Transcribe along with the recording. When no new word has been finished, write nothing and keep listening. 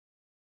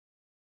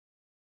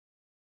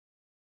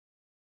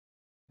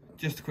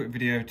just a quick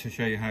video to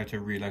show you how to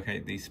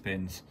relocate these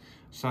pins.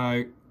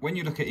 So when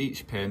you look at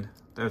each pin,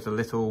 there's a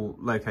little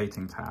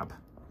locating tab.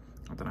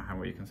 I don't know how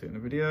well you can see it in the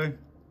video.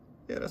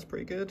 Yeah, that's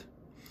pretty good.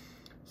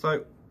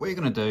 So what you're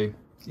going to do,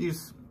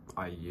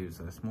 I use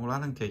a small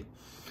Allen key.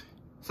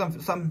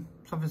 Something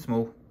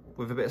small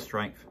with a bit of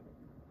strength.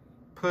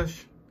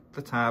 Push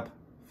the tab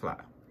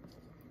flat.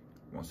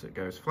 Once it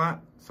goes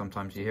flat,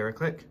 sometimes you hear a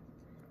click.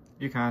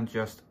 You can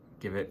just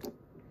give it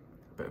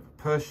a bit of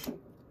a push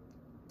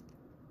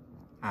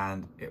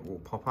and it will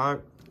pop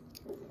out,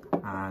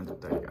 and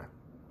there you go.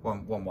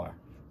 One wire,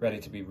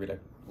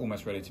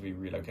 almost ready to be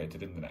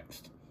relocated in the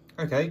next.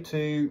 Okay,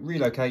 to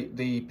relocate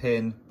the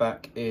pin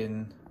back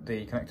in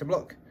the connector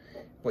block,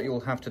 what you'll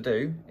have to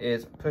do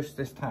is push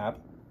this tab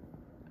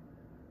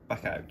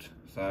back out.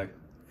 So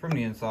from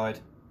the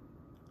inside,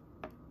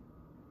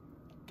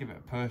 give it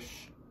a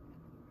push.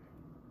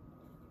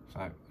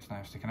 So it's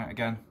now sticking out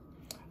again.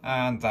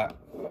 And that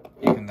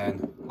you can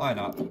then line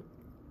up,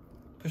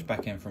 push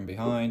back in from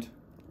behind,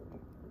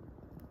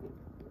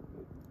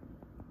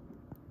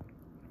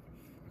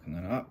 and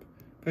then up,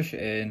 push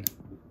it in,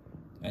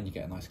 and you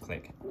get a nice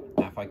click.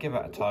 Now if I give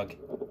it a tug,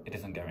 it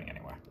isn't going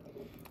anywhere.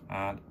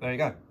 And there you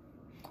go.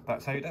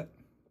 That's how you do it.